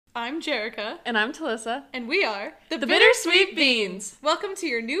I'm Jerica. And I'm Talissa. And we are the Bittersweet Beans. Welcome to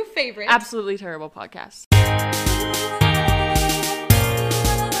your new favorite, absolutely terrible podcast.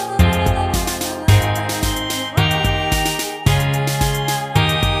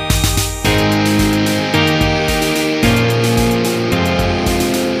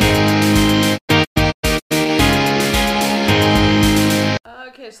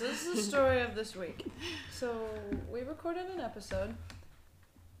 Okay, so this is the story of this week. So we recorded an episode,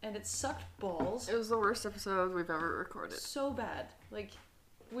 and it sucked balls. It was the worst episode we've ever recorded. So bad. Like,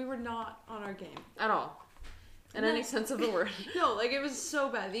 we were not on our game. At all. In any sense of the word. No, like, it was so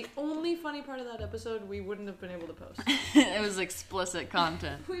bad. The only funny part of that episode, we wouldn't have been able to post. It was explicit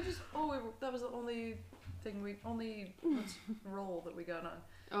content. That was the only thing role that we got on.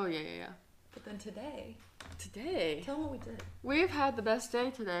 Oh, yeah. But then today, tell them what we did. We've had the best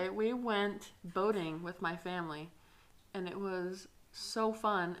day today. We went boating with my family, and it was so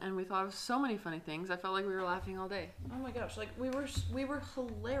fun, and we thought of so many funny things. I felt like we were laughing all day. Oh my gosh, like we were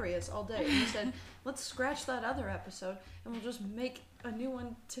hilarious all day. And we said, let's scratch that other episode, and we'll just make a new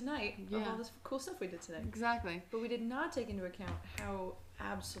one tonight of all this cool stuff we did today. Exactly. But we did not take into account how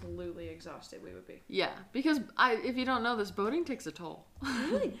absolutely exhausted we would be. Yeah, because if you don't know this, boating takes a toll.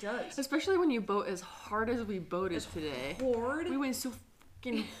 It really does. Especially when you boat as hard as we boated today. Hard. We went so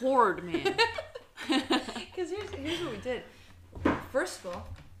fucking hard, man. Because here's what we did. First of all,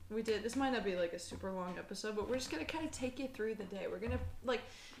 this might not be like a super long episode, but we're just gonna kind of take you through the day. We're gonna like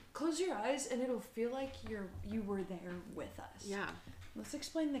close your eyes and it'll feel like you were there with us. Yeah. Let's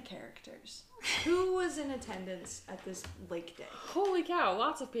explain the characters. Who was in attendance at this lake day? Holy cow,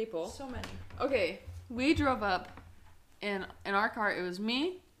 lots of people. So many. Okay, we drove up in our car. It was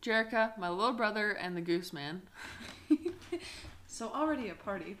me, Jerica, my little brother, and the Goose Man. So already a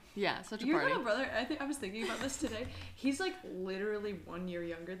party. Yeah, such a Your party. little brother, I was thinking about this today. He's like literally 1 year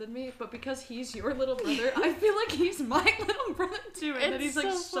younger than me, but because he's your little brother, I feel like he's my little brother too, and that he's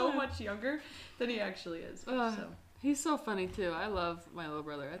like so much younger than he actually is. So. He's so funny too. I love my little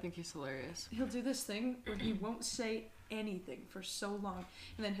brother. I think he's hilarious. He'll do this thing where he won't say anything for so long,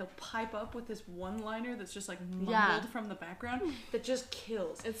 and then he'll pipe up with this one-liner that's just like mumbled from the background that just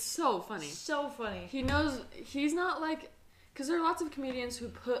kills. It's so funny. So funny. He knows he's not like, because there are lots of comedians who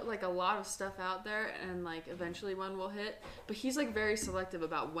put like a lot of stuff out there and like eventually one will hit, but he's like very selective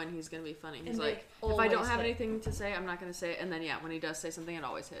about when he's gonna be funny. He's like, if I don't have anything to say, I'm not gonna say it, and then when he does say something, it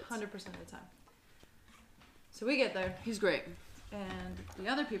always hits. 100% of the time. So we get there. He's great. And the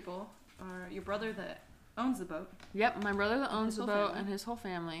other people are your brother that owns the boat. Yep, my brother that owns the boat and his whole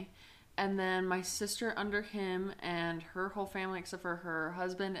family. And then my sister under him and her whole family except for her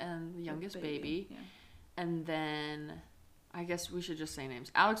husband and the youngest baby. Yeah. And then I guess we should just say names.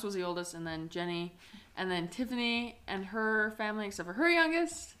 Alex was the oldest, and then Jenny, and then Tiffany and her family except for her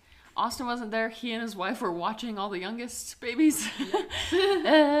youngest. Austin wasn't there. He and his wife were watching all the youngest babies.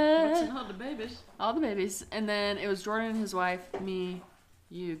 Watching all the babies. All the babies. And then it was Jordan and his wife, me,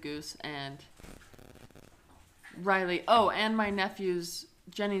 you, Goose, and Riley. Oh, and my nephews,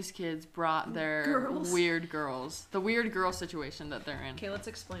 Jenny's kids, brought their weird girls. The weird girl situation that they're in. Okay, let's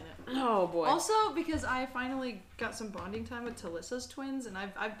explain it. Oh, boy. Also, because I finally got some bonding time with Talissa's twins, and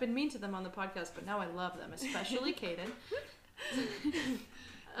I've been mean to them on the podcast, but now I love them, especially Kaden.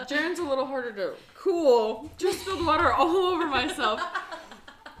 Jaren's a little harder to... Cool. Just spilled water all over myself.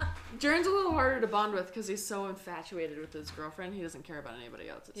 Jaren's a little harder to bond with because he's so infatuated with his girlfriend. He doesn't care about anybody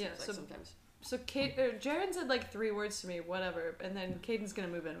else, it seems like sometimes. So Jaren said like 3 words to me, whatever, and then Caden's gonna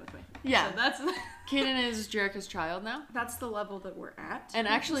move in with me. Yeah. So that's... Caden is Jerica's child now. That's the level that we're at. And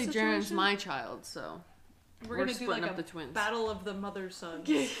actually Jaren's my child, so... We're gonna do like the twins. Battle of the mother sons.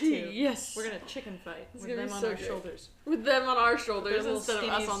 Yes. We're gonna chicken fight with them on our shoulders. With them on our shoulders instead of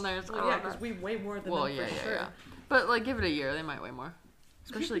us on theirs. Well, yeah, because we weigh more than them for sure. Yeah. But like, give it a year, they might weigh more.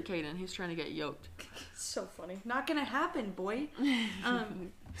 Especially Caden, he's trying to get yoked. So funny. Not gonna happen, boy.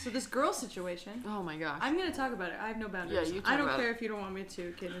 So this girl situation. Oh my gosh. I'm gonna talk about it. I have no boundaries. Yeah, you talk I don't about care it. if you don't want me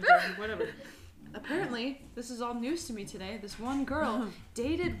to, Caden, whatever. Apparently, this is all news to me today. This one girl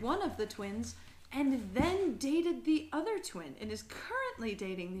dated one of the twins and then dated the other twin and is currently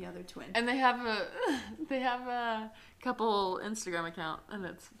dating the other twin. And they have a couple Instagram account, and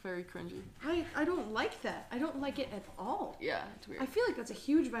it's very cringy. I don't like that. I don't like it at all. Yeah, it's weird. I feel like that's a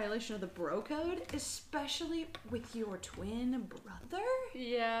huge violation of the bro code, especially with your twin brother.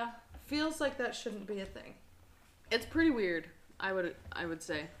 Yeah. Feels like that shouldn't be a thing. It's pretty weird, I would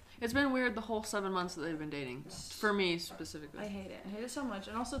say. It's been weird the whole 7 months that they've been dating. For me, specifically. I hate it. I hate it so much.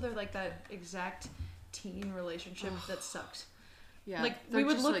 And also, they're like that exact teen relationship that sucks. Yeah, like we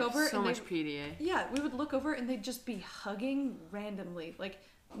would look over so and much PDA. Yeah, we would look over and they'd just be hugging randomly. Like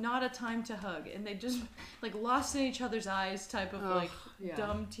not a time to hug, and they just like lost in each other's eyes type of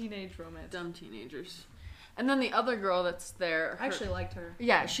dumb teenage romance. Dumb teenagers. And then the other girl that's there... I actually liked her.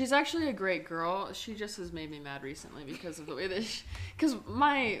 Yeah, she's actually a great girl. She just has made me mad recently because of the way that... Because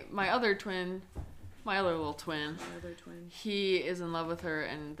my other twin... My other little twin. My other twin. He is in love with her,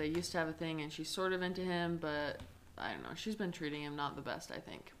 and they used to have a thing, and she's sort of into him, but I don't know. She's been treating him not the best, I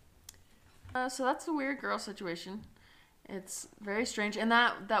think. So that's a weird girl situation. It's very strange. And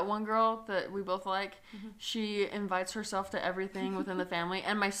that one girl that we both like, she invites herself to everything within the family.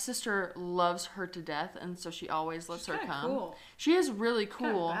 And my sister loves her to death, and so she always lets her come. Cool. She is really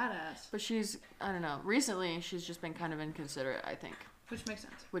cool. Kind of badass. But she's, I don't know, recently she's just been kind of inconsiderate, I think. Which makes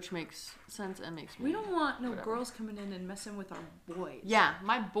sense. Which makes sense and makes me... We don't want no girls coming in and messing with our boys. Yeah,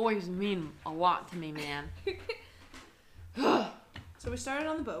 my boys mean a lot to me, man. So we started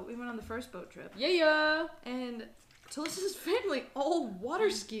on the boat. We went on the first boat trip. Yeah. And Talissa's family all water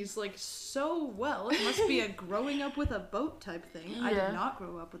skis like so well. It must be a growing up with a boat type thing. Yeah. I did not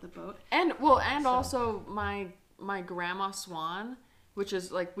grow up with a boat. And also my grandma Swan, which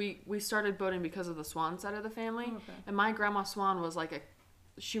is like we started boating because of the Swan side of the family. Oh, okay. And my grandma Swan was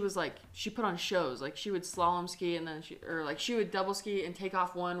she put on shows. Like she would slalom ski and then she would double ski and take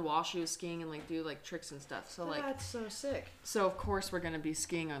off one while she was skiing and like do like tricks and stuff. So like that's so sick. So of course we're gonna be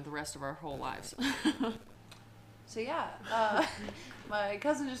skiing on the rest of our whole lives. So yeah, my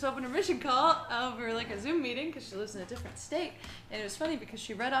cousin just opened a mission call over like a Zoom meeting because she lives in a different state, and it was funny because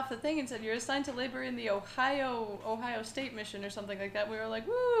she read off the thing and said you're assigned to labor in the Ohio State mission or something like that. We were like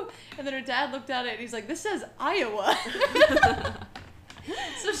woo, and then her dad looked at it and he's like, this says Iowa.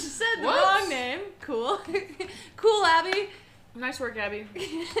 So she said the wrong name. Cool, cool, Abby. Nice work, Abby.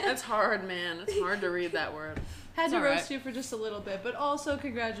 That's hard, man. It's hard to read that word. Had to roast you for just a little bit, but also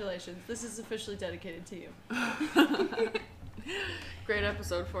congratulations. This is officially dedicated to you. Great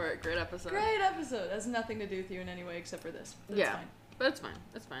episode for it. Great episode. Great episode. Has nothing to do with you in any way except for this. That's fine. But it's fine.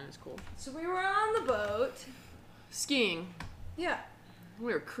 It's fine. It's cool. So we were on the boat. Skiing. Yeah.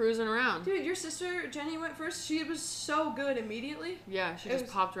 We were cruising around. Dude, your sister, Jenny, went first. She was so good immediately. Yeah, she just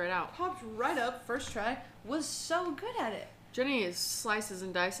popped right out. Popped right up, first try. Was so good at it. Jenny slices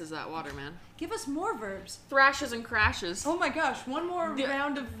and dices that water, man. Give us more verbs. Thrashes and crashes. Oh my gosh, one more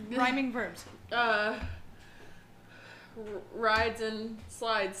round of rhyming verbs. Rides and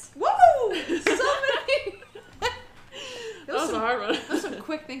slides. Woo! So many! That was a hard one. That was some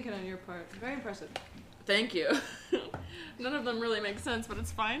quick thinking on your part. Very impressive. Thank you. None of them really make sense, but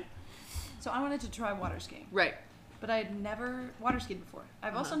it's fine. So I wanted to try water skiing. Right. But I had never water skied before.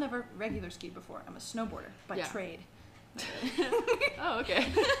 I've also never regular skied before. I'm a snowboarder by trade. Oh, okay.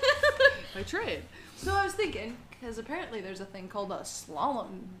 By trade. So I was thinking, because apparently there's a thing called a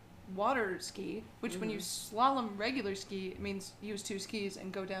slalom water ski, which when you slalom regular ski, it means use two skis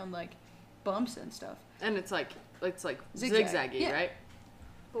and go down like bumps and stuff. And it's like zigzaggy, right?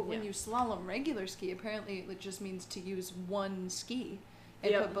 But when you slalom regular ski, apparently it just means to use one ski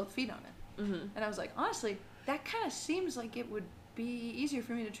and put both feet on it. Mm-hmm. And I was like, honestly, that kind of seems like it would be easier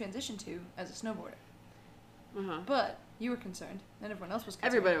for me to transition to as a snowboarder. But you were concerned, and everyone else was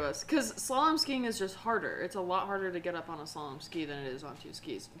concerned. Everybody was. Because slalom skiing is just harder. It's a lot harder to get up on a slalom ski than it is on two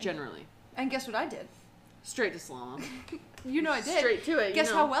skis, generally. And guess what I did? Straight to slalom. You know I did. Straight to it.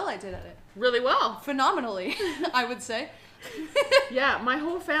 Guess how well I did at it? Really well. Phenomenally, I would say. Yeah, my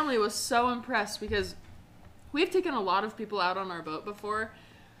whole family was so impressed because we've taken a lot of people out on our boat before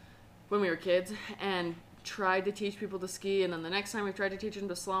when we were kids, and tried to teach people to ski, and then the next time we tried to teach them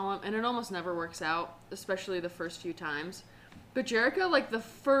to slalom, and it almost never works out, especially the first few times. But Jericho, like the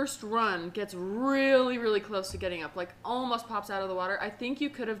first run, gets really, really close to getting up, like almost pops out of the water. I think you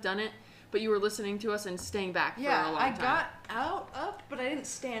could have done it, but you were listening to us and staying back for a long time. Yeah, I got up, but I didn't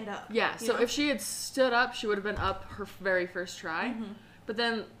stand up. Yeah, so if she had stood up, she would have been up her very first try. Mm-hmm. But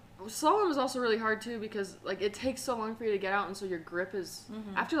then slalom is also really hard too because like it takes so long for you to get out, and so your grip is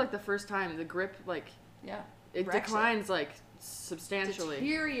after like the first time, the grip it declines like substantially.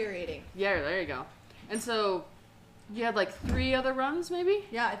 Deteriorating. Yeah, there you go. And so you had like 3 other runs, maybe?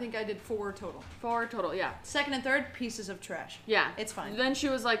 Yeah, I think I did 4 total. 4 total, yeah. Second and third, pieces of trash. Yeah. It's fine. Then she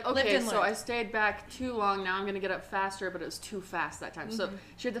was like, okay, so I stayed back too long, now I'm going to get up faster, but it was too fast that time. So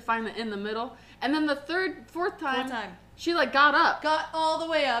she had to find the in the middle. And then the fourth time, she like got up. Got all the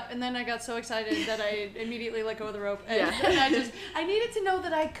way up, and then I got so excited that I immediately let go of the rope. And, and I needed to know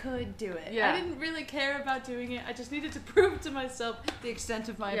that I could do it. Yeah. I didn't really care about doing it. I just needed to prove to myself the extent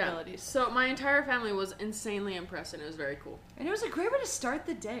of my abilities. So my entire family was insanely impressed, and it was very cool. And it was a great way to start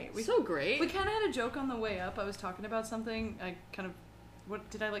the day. So great. We kind of had a joke on the way up. I was talking about something. I kind of what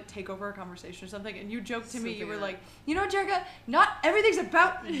did I like take over a conversation or something? And you joked to me, you were like, you know, Jerica, not everything's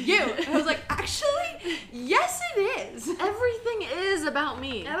about you. And I was like, actually, yes, it is. Everything is about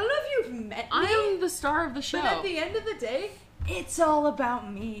me. I don't know if you've met me. I am the star of the show. But at the end of the day, it's all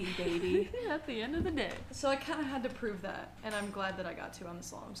about me, baby. At the end of the day. So I kind of had to prove that, and I'm glad that I got to on the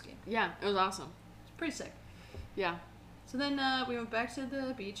slalom ski. Yeah, it was awesome. It's pretty sick. Yeah. So then we went back to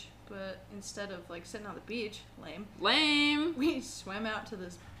the beach, but instead of like sitting on the beach, lame, we swam out to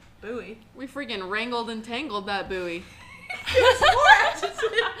this buoy. We freaking wrangled and tangled that buoy.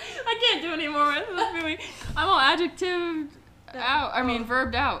 I can't do any more with this buoy. I'm all adjectived out. I mean,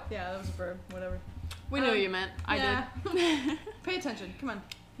 verbed out. Yeah, that was a verb. Whatever. We knew what you meant. I did. Pay attention. Come on.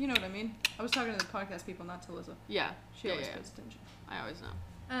 You know what I mean. I was talking to the podcast people, not to Liza. Yeah. She always pays attention. I always know.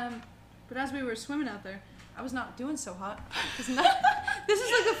 But as we were swimming out there, I was not doing so hot. This is like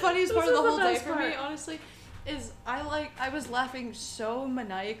the funniest part of the whole day for me, honestly. Is I was laughing so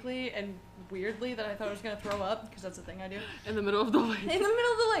maniacally and weirdly that I thought I was gonna throw up, because that's the thing I do. In the middle of the lake. In the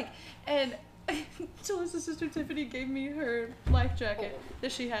middle of the lake. And Liza's sister Tiffany gave me her life jacket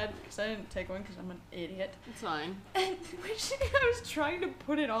that she had, because I didn't take one because I'm an idiot. It's fine. And I was trying to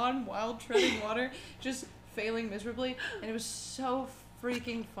put it on while treading water, just failing miserably, and it was so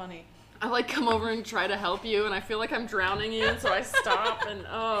freaking funny. I like come over and try to help you, and I feel like I'm drowning you, and so I stop, and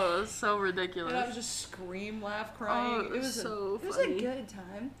oh, it's so ridiculous. And I was just scream, laugh, crying. Oh, it was so funny. It was a good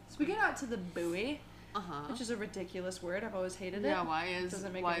time. So we get out to the buoy, which is a ridiculous word. I've always hated it. Yeah, why is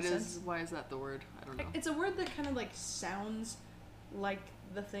that the word? I don't know. It's a word that kind of like sounds like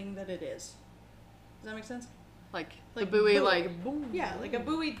the thing that it is. Does that make sense? Like the buoy, like boom. Yeah, like a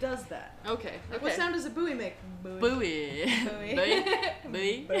buoy does that. Okay. Like what sound does a buoy make? Buoy. Buoy.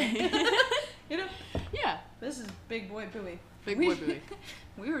 Buoy. You know? Yeah. This is Big Boy Buoy. Big Boy Buoy.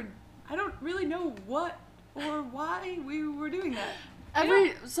 I don't really know what or why we were doing that.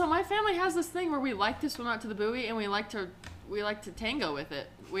 So my family has this thing where we like to swim out to the buoy, and we like to tango with it.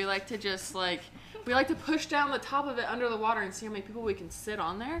 We like to just we like to push down the top of it under the water and see how many people we can sit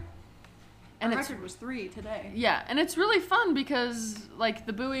on there. And the record was 3 today. Yeah, and it's really fun because, like,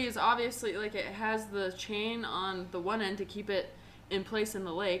 the buoy is obviously, like, it has the chain on the one end to keep it in place in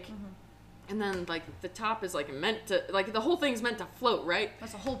the lake. Mm-hmm. And then, like, the top is, like, meant to, like, the whole thing's meant to float, right?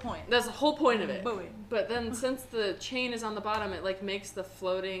 That's the whole point. That's the whole point of it. Buoy. But then, since the chain is on the bottom, it, like, makes the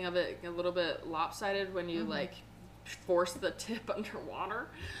floating of it a little bit lopsided when you, like, force the tip underwater.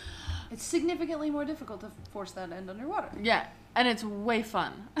 It's significantly more difficult to force that end underwater. Yeah. And it's way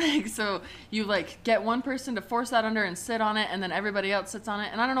fun. So you like get one person to force that under and sit on it, and then everybody else sits on it.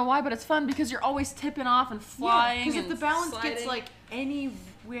 And I don't know why, but it's fun because you're always tipping off and flying. Yeah, because if the balance gets like any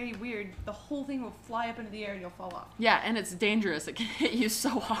way weird, the whole thing will fly up into the air and you'll fall off. Yeah, and it's dangerous. It can hit you so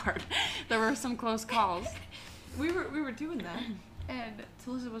hard. There were some close calls. We were doing that. And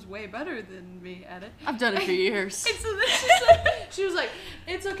Talisa was way better than me at it. I've done it for years. And so then she was like,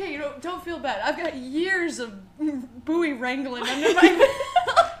 it's okay, don't feel bad. I've got years of buoy wrangling under my belt.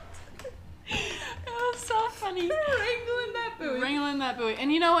 It was so funny. Wrangling that buoy.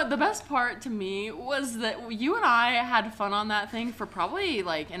 And you know what? The best part to me was that you and I had fun on that thing for probably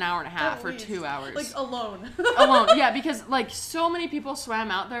like an hour and a half or 2 hours. Like alone. Yeah, because like so many people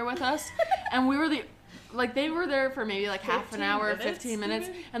swam out there with us, and we were they were there for maybe like half an hour, 15 minutes,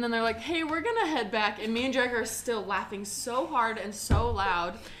 and then they're like, hey, we're gonna head back, and me and Jack are still laughing so hard and so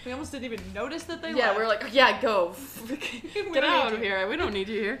loud. We almost didn't even notice that they left. Yeah, we were like, yeah, go. Get out of here. We don't need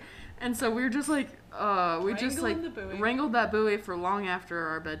you here. And so we were just like, wrangled that buoy for long after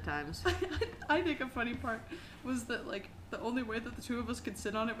our bedtimes. I think a funny part was that like the only way that the two of us could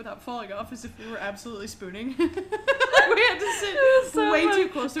sit on it without falling off is if we were absolutely spooning. We had to sit way too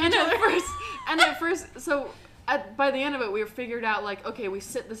close to each other. At first, so by the end of it, we figured out like, okay, we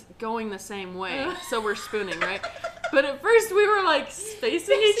sit going the same way, so we're spooning, right? But at first, we were like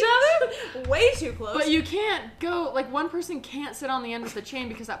facing each other, way too close. But you can't go like one person can't sit on the end of the chain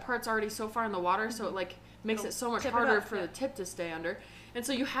because that part's already so far in the water, so it like makes it so much harder for the tip to stay under. And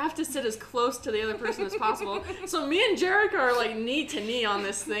so you have to sit as close to the other person as possible. So me and Jerica are like knee to knee on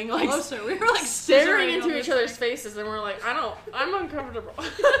this thing, like closer. We were like staring into each other's faces, and we're like, I'm uncomfortable.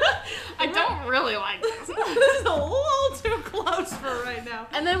 I don't really like this. This is a little too close for right now.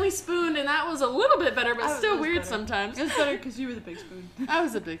 And then we spooned, and that was a little bit better, but still weird sometimes. It was better because you were the big spoon. I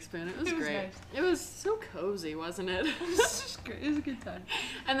was a big spoon. It was great. Nice. It was so cozy, wasn't it? It was just great. It was a good time.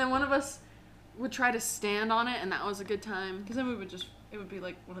 And then one of us would try to stand on it, and that was a good time. Because then it would be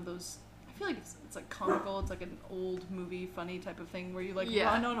like one of those, I feel like it's like comical, it's like an old movie funny type of thing where you like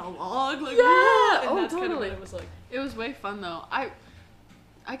run on a log, like, and that's totally. Kind of what it was like. It was way fun though. I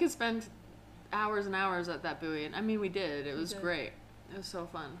could spend hours and hours at that buoy, and I mean we did. It was great. It was so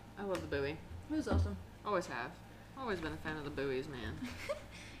fun. I love the buoy. It was awesome. Always have. Always been a fan of the buoys, man.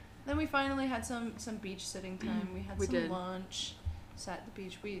 Then we finally had some beach sitting time. We had some lunch, sat at the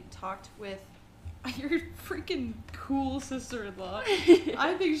beach. We talked with your freaking cool sister-in-law.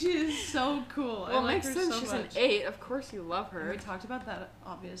 I think she is so cool. Well, I like makes her sense. so She's much. an 8. Of course you love her. And we talked about that,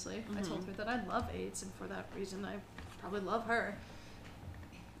 obviously. Mm-hmm. I told her that I love 8s, and for that reason, I probably love her.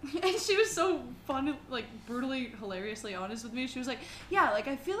 And she was so fun, like, brutally, hilariously honest with me. She was like, yeah, like,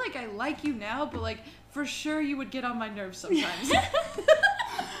 I feel like I like you now, but, like, for sure you would get on my nerves sometimes. Yeah.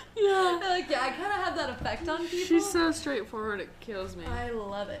 Like, yeah, I kind of have that effect on people. She's so straightforward, it kills me. I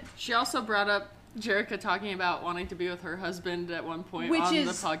love it. She also brought up Jerica talking about wanting to be with her husband at one point on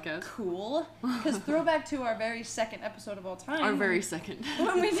the podcast. Cool. Because throwback to our very second episode of all time. Our very second.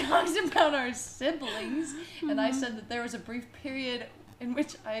 When we talked about our siblings, and I said that there was a brief period in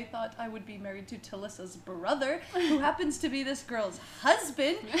which I thought I would be married to Talissa's brother, who happens to be this girl's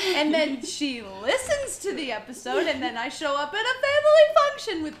husband, and then she listens to the episode, and then I show up at a family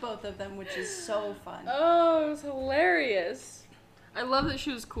function with both of them, which is so fun. Oh, it was hilarious. I love that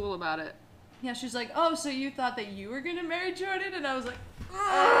she was cool about it. Yeah, she's like, oh, so you thought that you were going to marry Jordan? And I was like,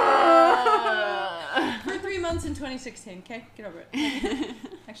 for 3 months in 2016, okay? Get over it.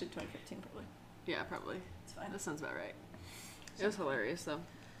 Actually, 2015, probably. Yeah, probably. It's fine. That sounds about right. It was hilarious, though.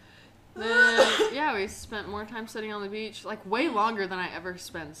 Then, yeah, we spent more time sitting on the beach, like way longer than I ever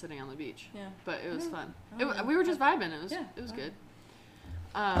spend sitting on the beach. Yeah. But it was fun. Oh, We were just vibing. It was good.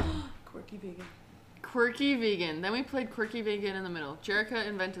 Quirky vegan. Quirky vegan. Then we played quirky vegan in the middle. Jerica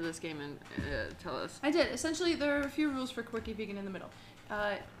invented this game and tell us. I did. Essentially, there are a few rules for quirky vegan in the middle.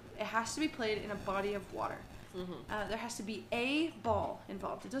 It has to be played in a body of water. Mm-hmm. There has to be a ball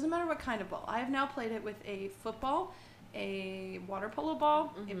involved. It doesn't matter what kind of ball. I have now played it with a football, a water polo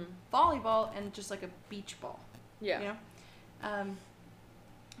ball, a volleyball, and just like a beach ball. Yeah. You know?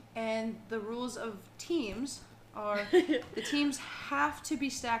 And the rules of teams are the teams have to be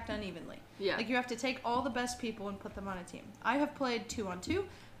stacked unevenly. Yeah. Like you have to take all the best people and put them on a team. I have played 2-on-2.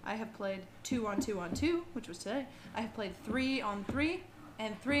 I have played 2-on-2-on-2, which was today. I have played 3-on-3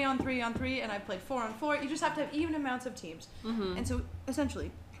 and 3-on-3-on-3, and I've played 4-on-4. You just have to have even amounts of teams. Mm-hmm. And so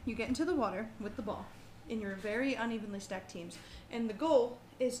essentially, you get into the water with the ball in your very unevenly stacked teams, and the goal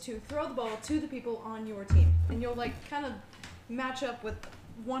is to throw the ball to the people on your team, and you'll like kind of match up with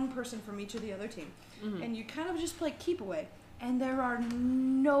one person from each of the other team, and you kind of just play keep away, and there are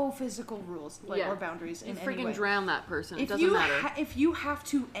no physical rules or boundaries in any way. You freaking drown that person. It doesn't matter. If you have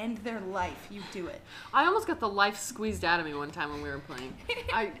to end their life, you do it. I almost got the life squeezed out of me one time when we were playing.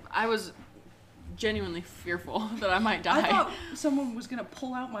 I was genuinely fearful that I might die. I thought someone was gonna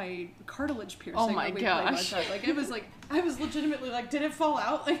pull out my cartilage piercing. Oh my gosh! Like it was like I was legitimately like, did it fall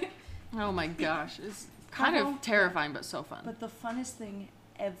out? Like, oh my gosh! It's kind of terrifying, but so fun. But the funnest thing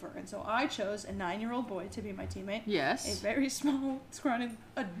ever. And so I chose a 9-year-old boy to be my teammate. Yes. A very small, scrawny,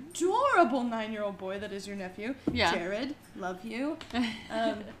 adorable 9-year-old boy that is your nephew. Yeah. Jared, love you.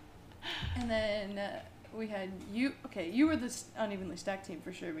 And then we had you. Okay, you were the unevenly stacked team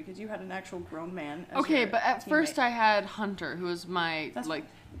for sure because you had an actual grown man. As okay, but at teammate. first I had Hunter, who was my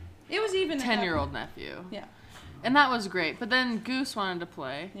it was even 10-year-old nephew. Yeah. And that was great. But then Goose wanted to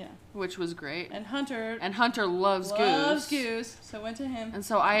play. Yeah. Which was great. And Hunter loves Goose. So went to him. And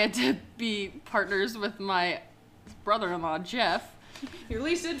so I had to be partners with my brother-in-law, Jeff. Your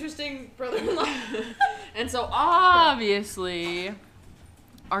least interesting brother-in-law. And so obviously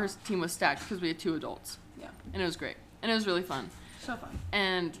our team was stacked because we had 2 adults. Yeah. And it was great. And it was really fun. So fun.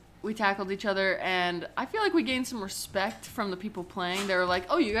 And we tackled each other, and I feel like we gained some respect from the people playing. They were like,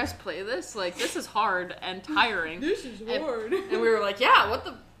 oh, you guys play this? Like, this is hard and tiring. This is hard. And we were like, yeah, what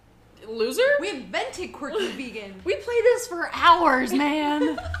the... Loser? We invented quirky vegan. We play this for hours,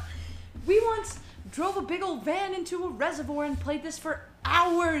 man. We once drove a big old van into a reservoir and played this for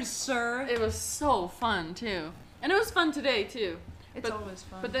hours, sir. It was so fun, too. And it was fun today, too. It's always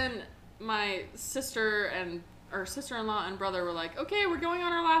fun. But then my sister-in-law and brother were like, okay, we're going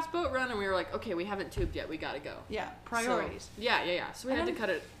on our last boat run. And we were like, okay, we haven't tubed yet. We gotta go. Yeah, priorities. So, yeah. So we had to cut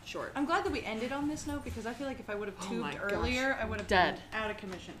it short. I'm glad that we ended on this note because I feel like if I would have tubed earlier, I would have been out of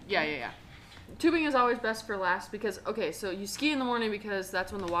commission. Yeah. Tubing is always best for last because, okay, so you ski in the morning because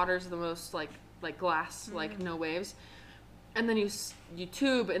that's when the water's the most, like glass, like no waves. And then you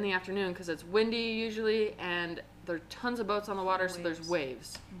tube in the afternoon because it's windy usually and there are tons of boats on the water, so there's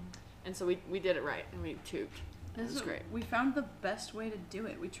waves. And so we did it right and we tubed. This is great. We found the best way to do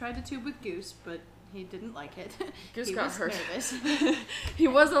it. We tried to tube with Goose, but he didn't like it. Goose he got was hurt. nervous. He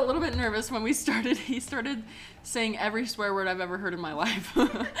was a little bit nervous when we started. He started saying every swear word I've ever heard in my life.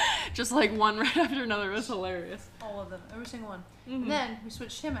 Just like one right after another. It was hilarious. All of them. Every single one. Mm-hmm. And then we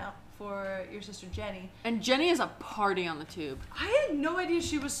switched him out for your sister Jenny. And Jenny is a party on the tube. I had no idea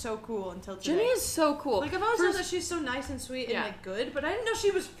she was so cool until today. Jenny is so cool. Like, I've always known that she's so nice and sweet and, like, good, but I didn't know she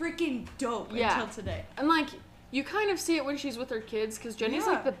was freaking dope until today. And, like, you kind of see it when she's with her kids, because Jenny's,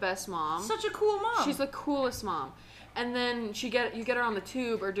 like, the best mom. Such a cool mom. She's the coolest mom. And then you get her on the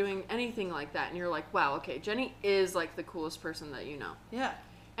tube or doing anything like that, and you're like, wow, okay, Jenny is, like, the coolest person that you know. Yeah.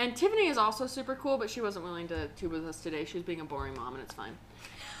 And Tiffany is also super cool, but she wasn't willing to tube with us today. She was being a boring mom, and it's fine.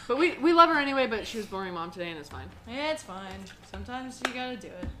 But we love her anyway, but she was boring mom today, and it's fine. Yeah, it's fine. Sometimes you gotta do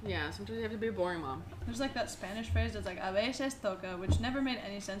it. Yeah, sometimes you have to be a boring mom. There's like that Spanish phrase that's like, a veces toca, which never made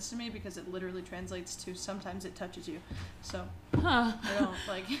any sense to me because it literally translates to sometimes it touches you. So, I don't,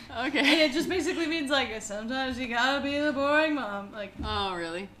 like... Okay. And it just basically means, like, sometimes you gotta be the boring mom. Like... Oh,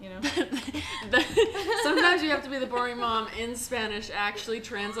 really? You know? Sometimes you have to be the boring mom in Spanish actually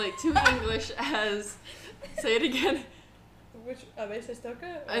translate to English as... Say it again. Which, a veces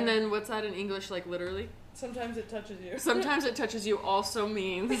toca? And then what's that in English, like, literally? Sometimes it touches you. Sometimes it touches you also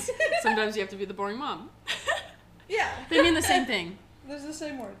means sometimes you have to be the boring mom. Yeah. They mean the same thing. There's the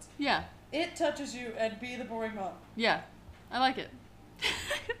same words. Yeah. It touches you and be the boring mom. Yeah. I like it.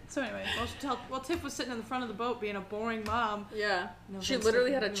 So anyway, while Tiff was sitting in the front of the boat being a boring mom. Yeah. No, she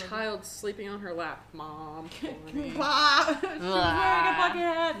literally had a child sleeping on her lap. Mom. She was wearing a bucket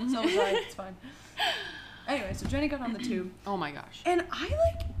hat. So was I. It's fine. Anyway, so Jenny got on the tube. Oh my gosh. And I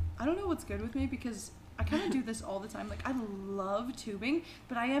don't know what's good with me because I kind of do this all the time. Like, I love tubing,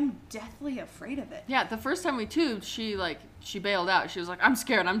 but I am deathly afraid of it. Yeah, the first time we tubed, she bailed out. She was like, I'm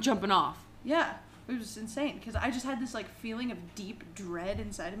scared, I'm jumping off. Yeah, it was insane because I just had this, like, feeling of deep dread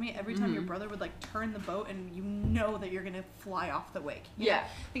inside of me every time your brother would, like, turn the boat and you know that you're going to fly off the wake. You know? Like,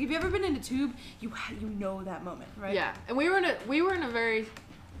 if you've ever been in a tube, you know that moment, right? Yeah, and we were in a very...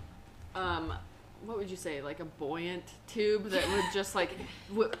 what would you say, like a buoyant tube that would just like,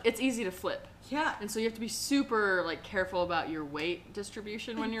 it's easy to flip. Yeah. And so you have to be super like careful about your weight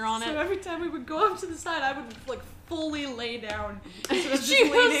distribution when you're on it. So every time we would go up to the side, I would like fully lay down. Instead of just she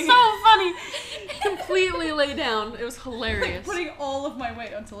was so funny. Completely lay down. It was hilarious. Like, putting all of my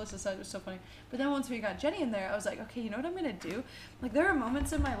weight onto Alyssa's side was so funny. But then once we got Jenny in there, I was like, okay, you know what I'm gonna do? Like, there are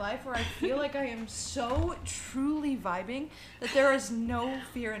moments in my life where I feel like I am so truly vibing that there is no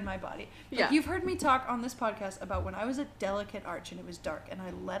fear in my body. Like, you've heard me talk on this podcast about when I was at Delicate Arch and it was dark and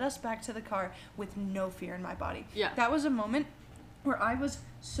I led us back to the car with no fear in my body. Yeah. That was a moment where I was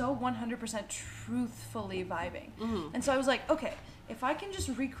so 100% truthfully vibing. And so I was like, okay, if I can just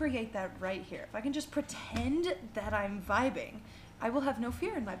recreate that right here, if I can just pretend that I'm vibing, I will have no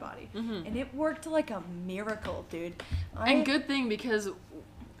fear in my body. And it worked like a miracle, dude. And good thing because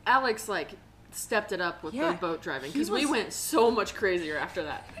Alex like stepped it up with the boat driving because we went so much crazier after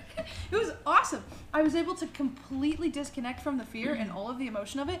that. It was awesome. I was able to completely disconnect from the fear and all of the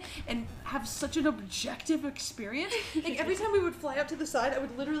emotion of it and have such an objective experience. Like, every time we would fly up to the side, I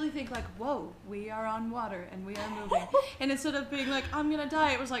would literally think like, whoa, we are on water and we are moving. And instead of being like, I'm gonna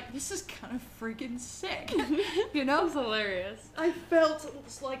die, it was like, this is kind of freaking sick. You know? It was hilarious. I felt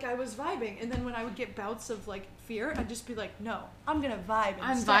like I was vibing. And then when I would get bouts of like fear, I'd just be like, no, I'm gonna vibe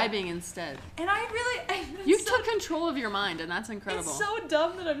instead. I'm vibing instead. And I really... You took control of your mind, and that's incredible. It's so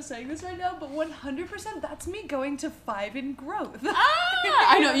dumb that I'm saying this right now, but 100% that's me going to 5 in growth.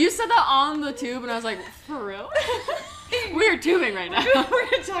 I know. You said that on the tube, and I was like, for real? We're tubing right now. We're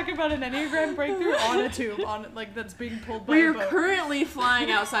going to talk about an Enneagram breakthrough on a tube, that's being pulled by a boat. We're currently flying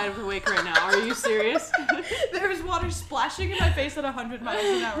outside of the wake right now. Are you serious? There's water splashing in my face at 100 miles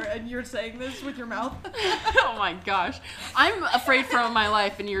an hour, and you're saying this with your mouth? Oh my gosh. I'm afraid for my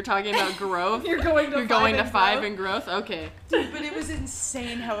life, and you're talking about growth. You're going to 5 in growth? Okay. Dude, but it was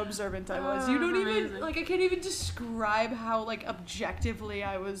insane how observant I was. You don't even, I can't even describe how, objectively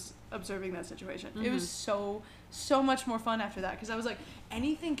I was observing that situation. It was so much more fun after that, because I was like,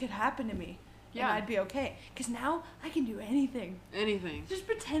 anything could happen to me. Yeah. And I'd be okay. Because now I can do anything. Anything. Just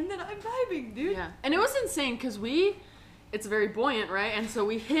pretend that I'm vibing, dude. Yeah. And it was insane, because it's very buoyant, right? And so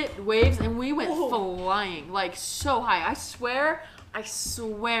we hit waves, and we went flying, so high. I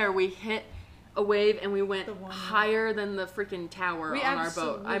swear we hit a wave, and we went higher than the freaking tower on our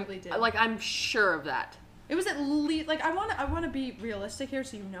boat. I'm sure of that. It was at least, I want to be realistic here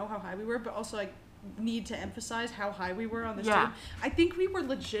so you know how high we were, but also, need to emphasize how high we were on this tube. I think we were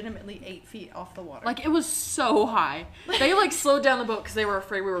legitimately 8 feet off the water. It was so high. They, slowed down the boat because they were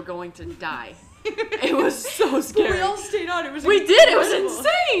afraid we were going to die. It was so scary. But we all stayed on. It was incredible. Did. It was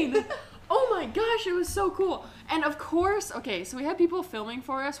insane. Oh my gosh, it was so cool. And of course, okay, so we had people filming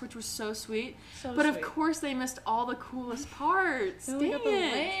for us, which was so sweet. But of course they missed all the coolest parts. Dang Dang got the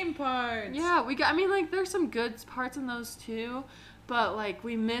lame parts. Yeah, I mean, like, there's some good parts in those too, but like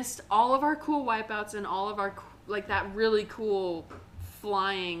we missed all of our cool wipeouts and all of our, like, that really cool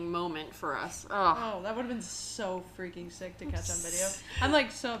flying moment for us. Ugh. Oh, that would have been so freaking sick to catch on video. I'm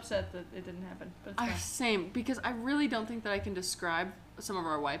like so upset that it didn't happen. But it's fine. Same, because I really don't think that I can describe some of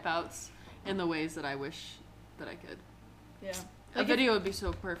our wipeouts in the ways that I wish that I could. Yeah. A video would be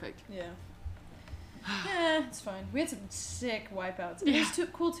so perfect. Yeah. Yeah, it's fine. We had some sick wipeouts. It was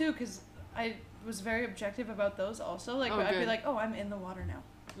cool too because I was very objective about those also. Like, I'd be like, oh, I'm in the water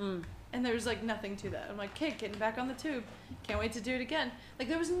now. Mm. And there's like nothing to that. I'm like, okay, getting back on the tube. Can't wait to do it again. Like,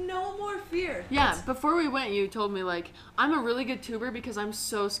 there was no more fear. Yeah, before we went, you told me, like, I'm a really good tuber because I'm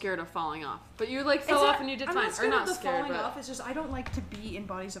so scared of falling off. But you, like, fell off and you did fine. I'm not scared or of the scared, falling off. It's just I don't like to be in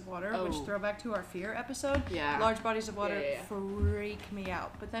bodies of water, which throwback to our fear episode. Yeah. Large bodies of water freak me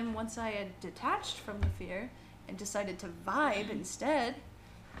out. But then once I had detached from the fear and decided to vibe instead,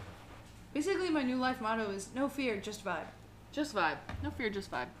 basically my new life motto is no fear, just vibe. Just vibe. No fear,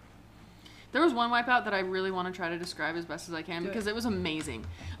 just vibe. There was one wipeout that I really want to try to describe as best as I can because it was amazing.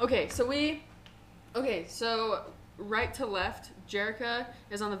 Okay, so right to left, Jerica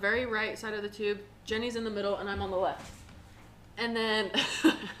is on the very right side of the tube, Jenny's in the middle, and I'm on the left. And then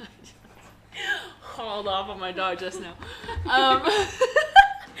hauled off on my dog just now.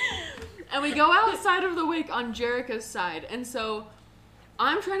 And we go outside of the wake on Jerica's side, and so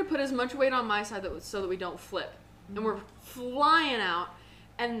I'm trying to put as much weight on my side so that we don't flip. And we're flying out.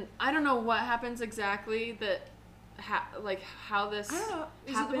 And I don't know what happens exactly how this I don't know.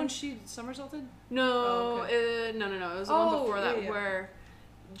 Is happened. it the one she somersaulted? No, oh, okay. no. It was the one before that where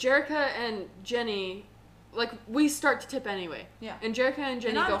Jerica and Jenny, like, we start to tip anyway. Yeah. And Jerica and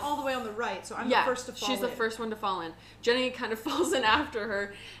Jenny and I'm go all the way on the right, so I'm the first to fall she's the first one to fall in. Jenny kind of falls in after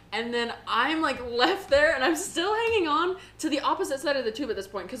her, and then I'm, like, left there, and I'm still hanging on to the opposite side of the tube at this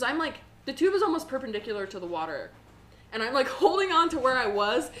point, because I'm, like, the tube is almost perpendicular to the water. And I'm, like, holding on to where I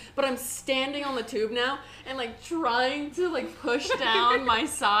was, but I'm standing on the tube now and, like, trying to, like, push down my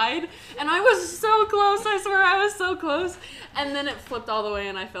side. And I was so close. I swear I was so close. And then it flipped all the way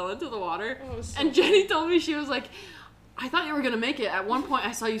and I fell into the water. And Jenny told me, she was like, I thought you were going to make it. At one point,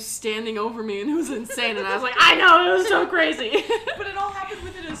 I saw you standing over me and it was insane. And I was like, I know, it was so crazy. But it all happened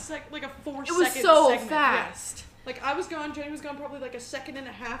within a 4-second It was so segment. fast. Yeah. Like, I was gone, Jenny was gone probably, like, a second and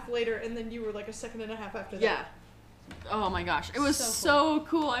a half later, and then you were, like, a second and a half after that. Yeah. Oh my gosh, it was so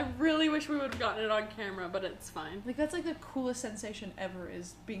cool. I really wish we would have gotten it on camera, but it's fine. Like, that's like the coolest sensation ever,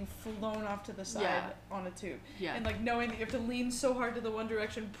 is being flown off to the side on a tube. Yeah. And like knowing that you have to lean so hard to the one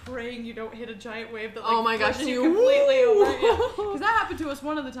direction, praying you don't hit a giant wave that oh my gosh, and you completely over. Because that happened to us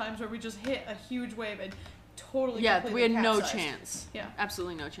one of the times where we just hit a huge wave and totally we had no capsized. chance. Yeah.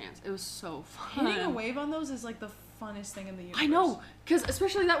 Absolutely no chance. It was so fun. Hitting a wave on those is like the funnest thing in the universe. I know, because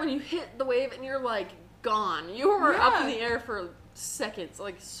especially that when you hit the wave and you're like gone. You were up in the air for seconds,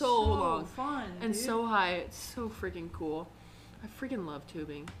 like so long. Fun, and dude. so high. It's so freaking cool. I freaking love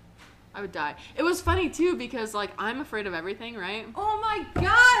tubing. I would die. It was funny too because like I'm afraid of everything, right? Oh my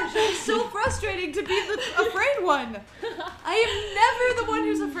gosh, it's so frustrating to be the afraid one. I am never the one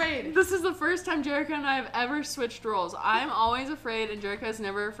who's afraid. This is the first time Jerica and I have ever switched roles. I'm always afraid and Jerica is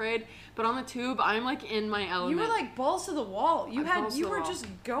never afraid, but on the tube I'm like in my element. You were like balls to the wall. You were just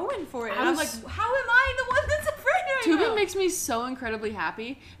going for it. And I'm like, how am I the one that's afraid right now? Tubing makes me so incredibly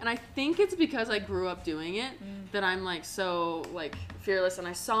happy, and I think it's because I grew up doing it that I'm like so like fearless, and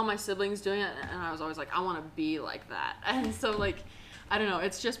I saw my siblings doing it and I was always like, I want to be like that. And so like I don't know,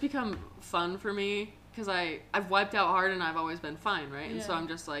 it's just become fun for me because I've wiped out hard and I've always been fine, right? And so I'm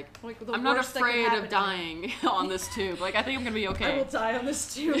just like I'm not afraid of dying on this tube. Like I think I'm gonna be okay. I will die on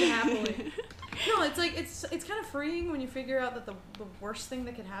this tube happily. No, it's like it's kind of freeing when you figure out that the worst thing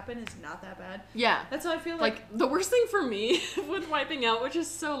that can happen is not that bad. Yeah. That's how I feel like the worst thing for me with wiping out, which is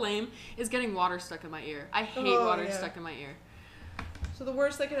so lame, is getting water stuck in my ear. I hate water stuck in my ear. So the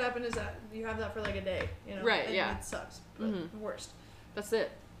worst that could happen is that you have that for like a day, you know? Right, and yeah. It sucks, but the worst. That's it.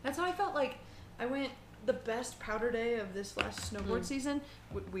 That's how I felt like I went, the best powder day of this last snowboard season,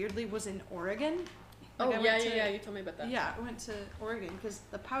 weirdly, was in Oregon. Like yeah, you told me about that. Yeah, I went to Oregon because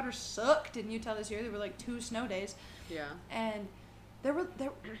the powder sucked in Utah this year. There were like 2 snow days. Yeah. And there were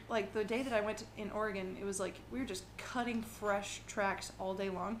like the day that I went in Oregon, it was like we were just cutting fresh tracks all day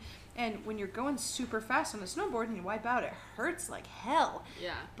long. And when you're going super fast on a snowboard and you wipe out, it hurts like hell.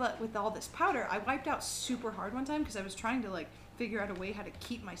 Yeah. But with all this powder, I wiped out super hard one time because I was trying to like figure out a way how to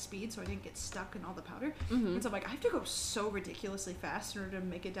keep my speed so I didn't get stuck in all the powder. Mm-hmm. And so I'm like, I have to go so ridiculously fast in order to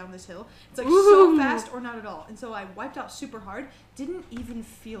make it down this hill. It's like Ooh. so fast or not at all. And so I wiped out super hard, didn't even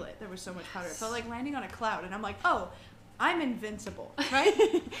feel it. There was so much powder. It felt like landing on a cloud. And I'm like, oh, I'm invincible,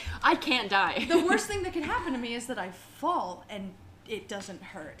 right? I can't die. The worst thing that could happen to me is that I fall and it doesn't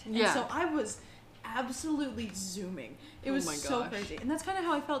hurt. And so I was absolutely zooming. It was so crazy. And that's kind of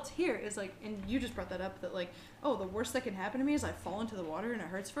how I felt here, is like, and you just brought that up, that like, oh, the worst that can happen to me is I fall into the water and it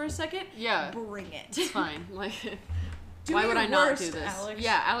hurts for a second. Yeah. Bring it. It's fine. Like, do why would I not do worst, this? Alex.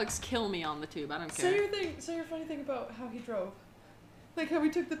 Yeah, Alex, kill me on the tube. I don't care. Say your funny thing about how he drove. Like how we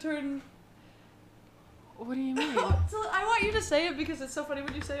took the turn. What do you mean? So I want you to say it because it's so funny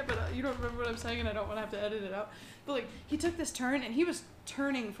when you say it, but you don't remember what I'm saying and I don't want to have to edit it out. But like, he took this turn and he was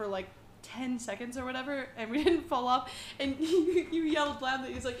turning for like 10 seconds or whatever, and we didn't fall off, and you yelled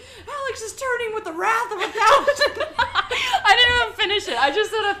loudly. He's like, Alex is turning with the wrath of 1,000. I didn't even finish it. I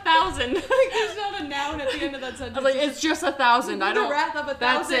just said 1,000. Like, there's not a noun at the end of that sentence. I was like, it's just 1,000. I don't. The wrath of 1,000.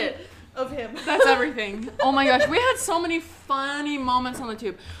 That's it. Of him. That's everything. Oh my gosh, we had so many funny moments on the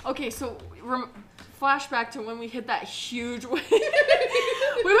tube. Okay, so flashback to when we hit that huge wave.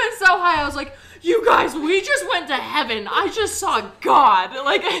 We went so high. I was like, you guys, we just went to heaven. I just saw God.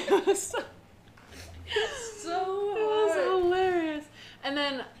 Like, it was so so it was hilarious. And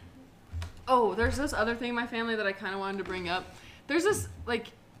then, oh, there's this other thing in my family that I kind of wanted to bring up. There's this, like,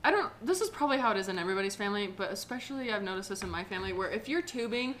 this is probably how it is in everybody's family, but especially I've noticed this in my family, where if you're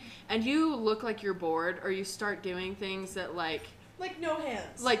tubing and you look like you're bored, or you start doing things that like no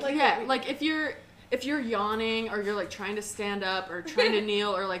hands. Like yeah, like if you're yawning, or you're like trying to stand up, or trying to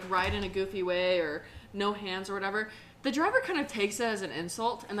kneel, or like ride in a goofy way, or no hands or whatever, the driver kind of takes it as an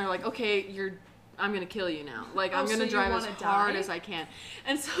insult, and they're like, okay, I'm gonna kill you now. Like, I'm gonna drive as hard as I can.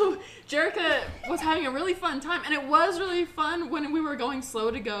 And so Jerica was having a really fun time, and it was really fun when we were going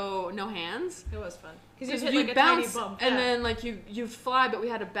slow to go no hands. It was fun. Because you hit like a bounce, tiny bump. and then like you fly, but we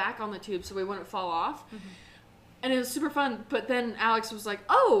had a back on the tube so we wouldn't fall off. Mm-hmm. And it was super fun. But then Alex was like,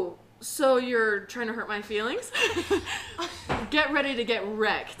 oh, so you're trying to hurt my feelings? Get ready to get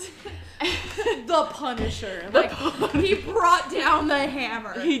wrecked. The Punisher. Like, he brought down the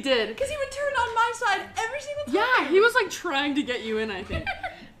hammer. He did. Because he would turn on my side every single time. Yeah, he was like trying to get you in, I think.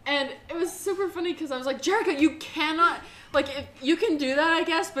 And it was super funny because I was like, Jerica, you cannot, like, if you can do that, I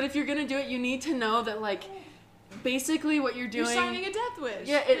guess, but if you're going to do it, you need to know that, like, basically what you're doing. You're signing a death wish.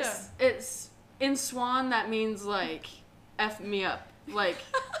 Yeah, it's in Swan, that means, like, F me up. Like,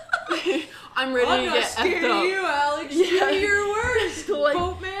 I'm ready to get F'd up. I'm not scared of you, Alex. Yeah. Do your worst, like,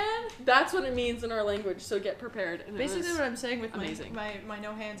 boatman. That's what it means in our language, so get prepared. And basically what I'm saying with my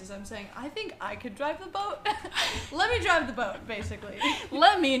no hands is I'm saying, I think I could drive the boat. Let me drive the boat, basically.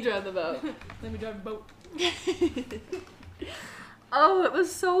 Let me drive the boat. Let me drive the boat. Oh, it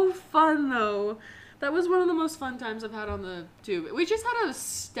was so fun, though. That was one of the most fun times I've had on the tube. We just had a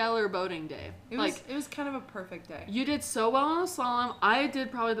stellar boating day. It was kind of a perfect day. You did so well on the slalom. I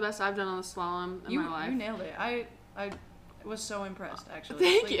did probably the best I've done on the slalom in my life. You nailed it. I was so impressed, actually.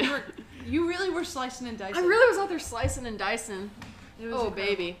 Thank you. You really were slicing and dicing. I really was out there slicing and dicing. It was incredible.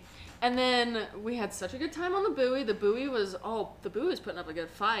 Baby. And then we had such a good time on the buoy. The buoy was putting up a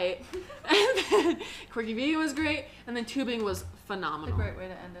good fight. And then Quirky V was great. And then tubing was phenomenal. A great way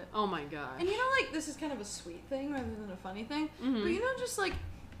to end it. Oh my gosh. And like, this is kind of a sweet thing rather than a funny thing. Mm-hmm. But just like,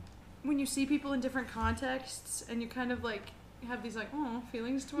 when you see people in different contexts and you kind of like have these like, oh,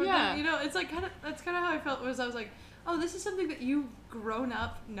 feelings toward them. It's like that's kind of how I felt. Was I was like, oh, this is something that you've grown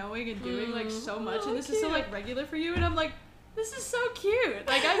up knowing and doing like so much, and this is so like regular for you. And I'm like, this is so cute.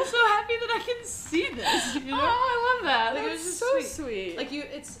 Like, I'm so happy that I can see this. Oh, I love that. Like, That's it was just so sweet. Like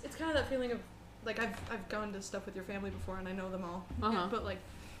it's kind of that feeling of like I've gone to stuff with your family before and I know them all. Uh-huh. But like,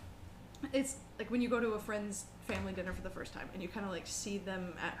 it's like when you go to a friend's family dinner for the first time and you kind of like see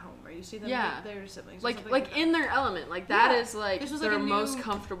them at home, or you see them with their siblings, like in their element. Like that is like their most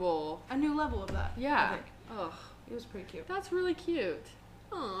comfortable. A new level of that. Yeah. I think. Oh, it was pretty cute. That's really cute.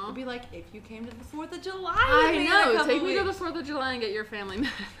 Aww. It'd be like if you came to the 4th of July. I know. Take me to the 4th of July and get your family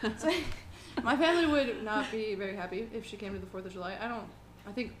mad. My family would not be very happy if she came to the 4th of July.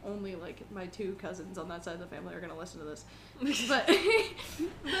 I think only like my 2 cousins on that side of the family are gonna listen to this, but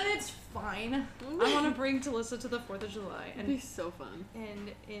it's fine. I want to bring Talissa to the 4th of July and it'd be so fun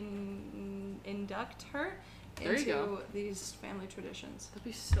and induct her into these family traditions. That'd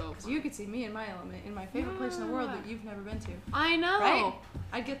be so fun. You could see me in my element, in my favorite place in the world that you've never been to. I know. Right?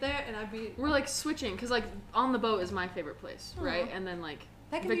 I'd get there and I'd be. We're like switching because like on the boat is my favorite place, right? And then like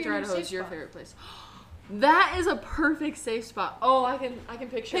Victor Idaho is your favorite place. That is a perfect safe spot. Oh, I can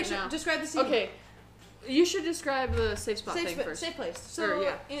picture it now. Describe the scene. Okay. You should describe the safe spot thing first. Safe place.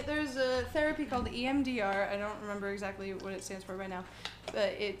 So there's a therapy called EMDR. I don't remember exactly what it stands for right now,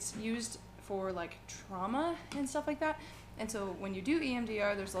 but it's used for like trauma and stuff like that. And so when you do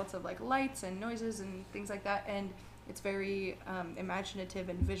EMDR, there's lots of like lights and noises and things like that, and it's very imaginative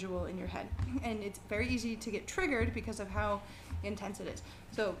and visual in your head, and it's very easy to get triggered because of how intense it is.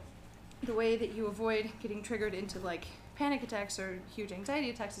 So the way that you avoid getting triggered into like panic attacks or huge anxiety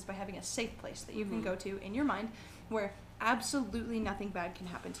attacks is by having a safe place that you can go to in your mind where absolutely nothing bad can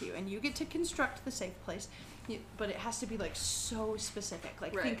happen to you, and you get to construct the safe place, but it has to be like so specific.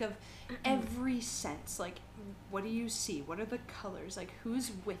 Like think of every sense, like what do you see, what are the colors, like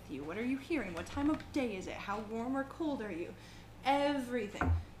who's with you, what are you hearing, what time of day is it, how warm or cold are you,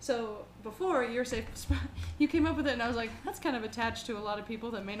 everything. So before your safe spot, you came up with it, and I was like, that's kind of attached to a lot of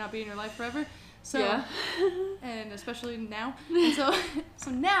people that may not be in your life forever. So, and especially now. And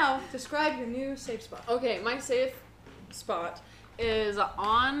so now, describe your new safe spot. Okay, my safe spot is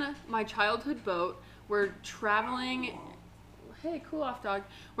on my childhood boat. We're traveling. Hey, cool off, dog.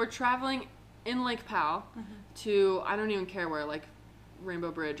 We're traveling in Lake Powell to, I don't even care where, like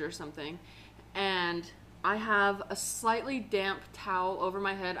Rainbow Bridge or something. And I have a slightly damp towel over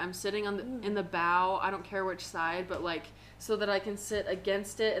my head. I'm sitting on in the bow. I don't care which side, but like so that I can sit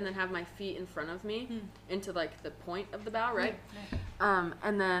against it and then have my feet in front of me into like the point of the bow, right?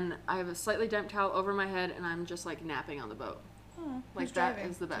 And then I have a slightly damp towel over my head, and I'm just like napping on the boat. Like that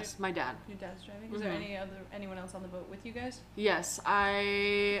is the best. My dad. Your dad's driving. Is there anyone else on the boat with you guys? Yes,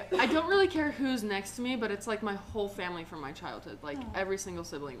 I don't really care who's next to me, but it's like my whole family from my childhood, like every single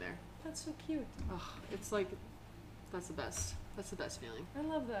sibling there. That's so cute. Oh, it's like, that's the best. That's the best feeling. I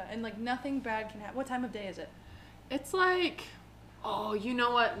love that. And like nothing bad can happen. What time of day is it? It's like, oh, you know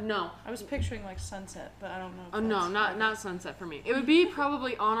what? No. I was picturing like sunset, but I don't know. Oh no, not sunset for me. It would be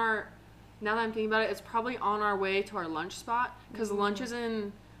probably on our, now that I'm thinking about it, it's probably on our way to our lunch spot, because lunches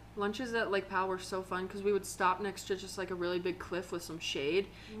at Lake Powell were so fun, because we would stop next to just like a really big cliff with some shade,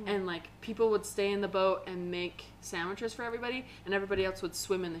 and like people would stay in the boat and make sandwiches for everybody, and everybody else would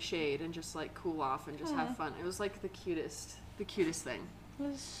swim in the shade and just like cool off and just have fun. It was like the cutest thing. It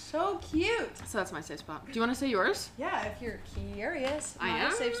was so cute. So that's my safe spot. Do you want to say yours? Yeah, if you're curious. I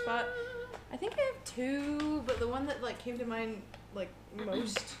am. My safe spot. I think I have two, but the one that like came to mind like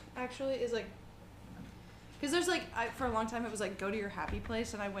most actually is like, because there's like for a long time it was like go to your happy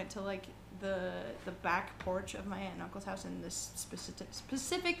place, and I went to like the back porch of my aunt and uncle's house in this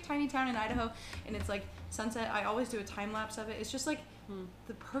specific tiny town in Idaho, and it's like sunset. I always do a time lapse of it. It's just like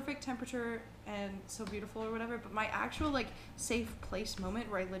the perfect temperature and so beautiful or whatever. But my actual like safe place moment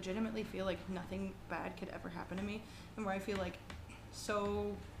where I legitimately feel like nothing bad could ever happen to me, and where I feel like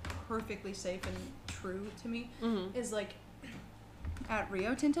so perfectly safe and true to me is like at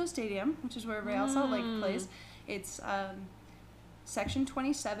Rio Tinto Stadium, which is where Real Salt Lake plays. It's section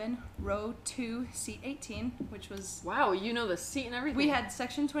 27, row 2, seat 18, which was... Wow, you know the seat and everything. We had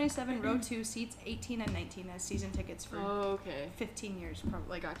section 27, row 2, seats 18 and 19 as season tickets for 15 years,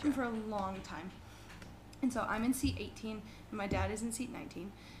 probably. Like, for a long time. And so I'm in seat 18, and my dad is in seat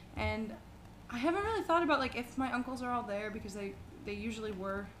 19. And I haven't really thought about, like, if my uncles are all there, because they usually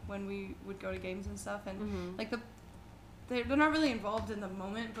were when we would go to games and stuff. And, like, they're not really involved in the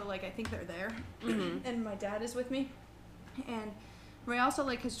moment, but, like, I think they're there. And my dad is with me. And Real Salt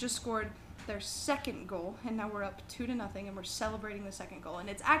Lake has just scored their second goal, and now we're up 2-0, and we're celebrating the second goal. And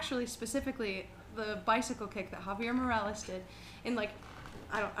it's actually specifically the bicycle kick that Javier Morales did in, like,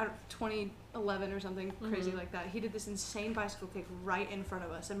 I don't 2011 or something crazy like that. He did this insane bicycle kick right in front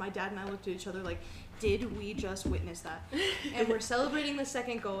of us, and my dad and I looked at each other like, did we just witness that? And we're celebrating the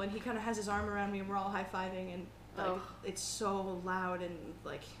second goal, and he kind of has his arm around me, and we're all high-fiving, and like it's so loud, and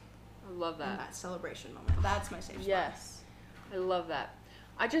like I love that celebration moment. That's my safe spot. Yes. I love that.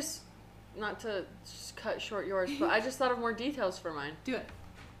 I just, not to just cut short yours, but I just thought of more details for mine. Do it.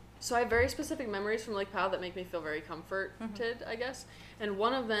 So I have very specific memories from Lake Powell that make me feel very comforted, I guess. And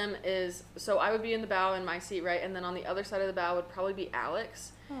one of them is, so I would be in the bow in my seat, right? And then on the other side of the bow would probably be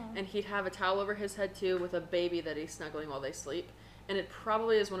Alex. And he'd have a towel over his head too with a baby that he's snuggling while they sleep. And it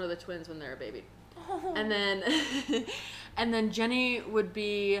probably is one of the twins when they're a baby. And then, and then Jenny would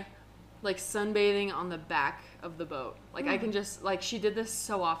be like sunbathing on the back of the boat. Like I can just, like she did this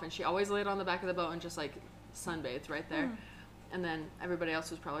so often. She always laid on the back of the boat and just like sunbathed right there. And then everybody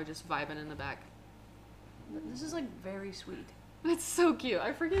else was probably just vibing in the back. This is like very sweet. It's so cute.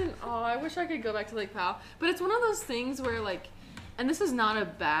 I wish I could go back to Lake Powell. But it's one of those things where like, and this is not a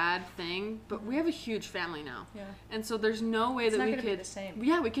bad thing, but we have a huge family now. Yeah. And so there's no way that we could. Be the same.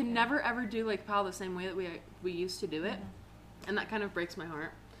 Yeah, we can never ever do Lake Powell the same way that we used to do it. And that kind of breaks my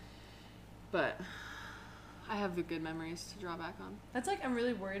heart. But I have the good memories to draw back on. That's like, I'm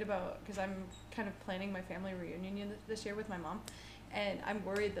really worried about, because I'm kind of planning my family reunion this year with my mom, and I'm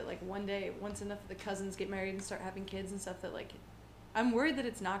worried that like one day, once enough of the cousins get married and start having kids and stuff, that like, I'm worried that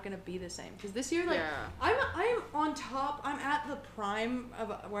it's not going to be the same. Because this year, like, I'm on top. I'm at the prime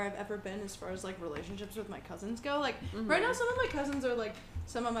of where I've ever been as far as, like, relationships with my cousins go. Like, right now, some of my cousins are, like,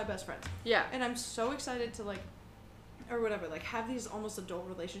 some of my best friends. Yeah. And I'm so excited to, like, or whatever, like, have these almost adult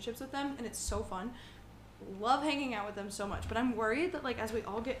relationships with them. And it's so fun. Love hanging out with them so much. But I'm worried that, like, as we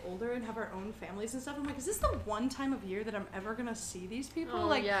all get older and have our own families and stuff, I'm like, is this the one time of year that I'm ever going to see these people? Oh,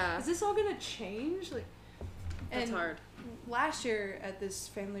 like, yeah. Is this all going to change? Like, That's hard. Last year at this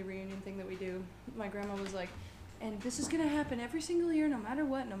family reunion thing that we do, my grandma was like, and this is going to happen every single year, no matter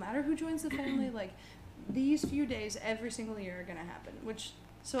what, no matter who joins the family, like, these few days every single year are going to happen, which,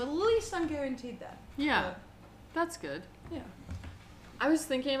 so at least I'm guaranteed that. Yeah. But, that's good. yeah. I was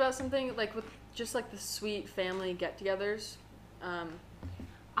thinking about something, like, with just, like, the sweet family get-togethers.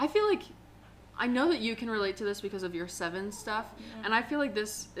 I feel like, I know that you can relate to this because of your 7 stuff, and I feel like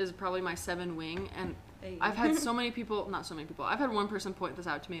this is probably my 7 wing, and I've had so many people, not so many people, I've had one person point this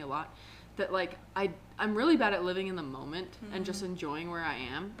out to me a lot, that, like, I'm really bad at living in the moment and just enjoying where I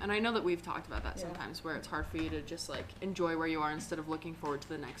am. And I know that we've talked about that sometimes, where it's hard for you to just, like, enjoy where you are instead of looking forward to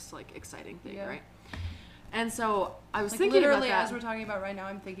the next, like, exciting thing, right? And so I was thinking literally, about that. as we're talking about right now,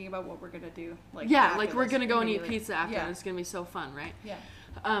 I'm thinking about what we're going to do. Like, yeah, like, we're going to go and eat pizza after, and it's going to be so fun, right? Yeah.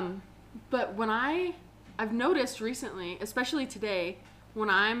 But when I've noticed recently, especially today, when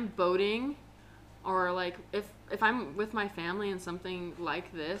I'm boating, or, like, if I'm with my family and something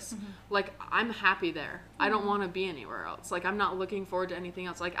like this, like, I'm happy there. I don't want to be anywhere else. Like, I'm not looking forward to anything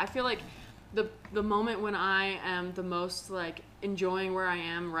else. Like, I feel like the moment when I am the most, like, enjoying where I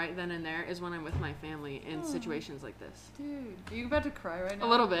am right then and there is when I'm with my family in situations like this. Dude, are you about to cry right now? A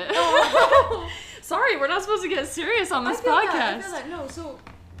little bit. Sorry, we're not supposed to get serious on this podcast. I feel that. No, so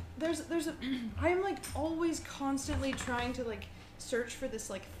I'm, like, always constantly trying to, like, search for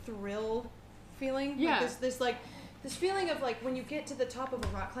this, like, thrill feeling. Yeah. Like, this feeling of, like, when you get to the top of a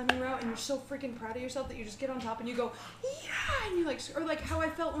rock climbing route and you're so freaking proud of yourself that you just get on top and you go, yeah, and you, like, or, like, how I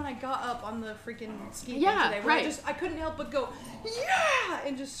felt when I got up on the freaking ski thing today, where I couldn't help but go, yeah,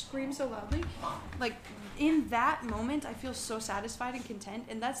 and just scream so loudly. Like, in that moment, I feel so satisfied and content,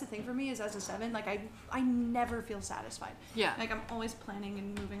 and that's the thing for me, is as a 7, like, I never feel satisfied. Yeah. Like, I'm always planning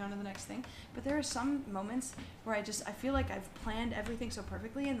and moving on to the next thing, but there are some moments where I feel like I've planned everything so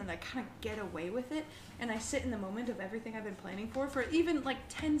perfectly, and then I kind of get away with it, and I sit in the moment of everything I've been planning for even, like,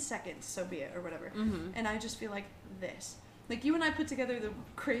 10 seconds, so be it, or whatever, and I just feel like this. Like, you and I put together the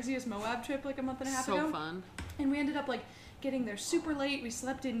craziest Moab trip, like, a month and a half ago. So fun. And we ended up, like, getting there super late. We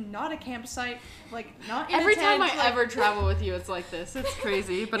slept in not a campsite, like, not in Every a tent. time I ever travel with you, it's like this. It's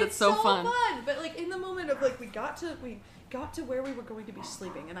crazy, but it's so fun. But, like, in the moment of, like, we got to where we were going to be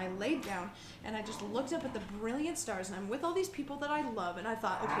sleeping, and I laid down and I just looked up at the brilliant stars, and I'm with all these people that I love, and I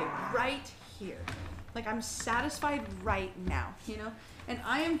thought, okay, right here, like, I'm satisfied right now, you know, and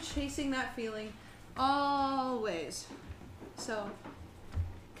I am chasing that feeling always. So,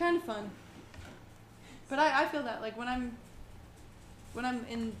 kind of fun. But I feel that, like, when I'm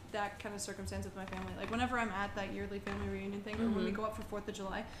in that kind of circumstance with my family, like, whenever I'm at that yearly family reunion thing, or when we go up for 4th of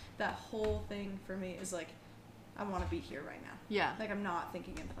July, that whole thing for me is, like, I want to be here right now. Yeah. Like, I'm not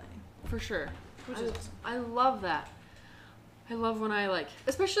thinking and planning. For sure. Which is awesome. I love that. I love when I, like,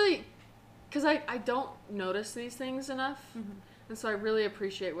 especially because I don't notice these things enough. And so I really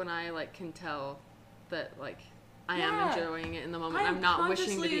appreciate when I, like, can tell that, like, I am enjoying it in the moment. I'm not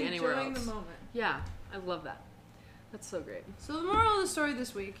wishing to be anywhere else. The moment. Yeah. I love that. That's so great. So the moral of the story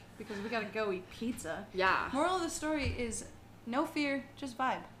this week, because we gotta go eat pizza. Yeah. Moral of the story is no fear, just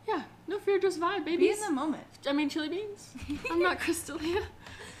vibe. Yeah. No fear, just vibe, babies. Be in the moment. I mean, chili beans. I'm not Crystalia.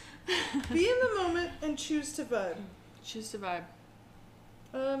 Be in the moment and choose to vibe. Choose to vibe.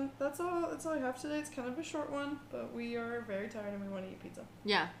 That's all I have today. It's kind of a short one, but we are very tired and we want to eat pizza.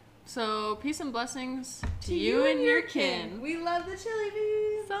 Yeah. So peace and blessings to you and your kin. We love the chili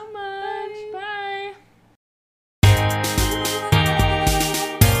beans. So much. Bye.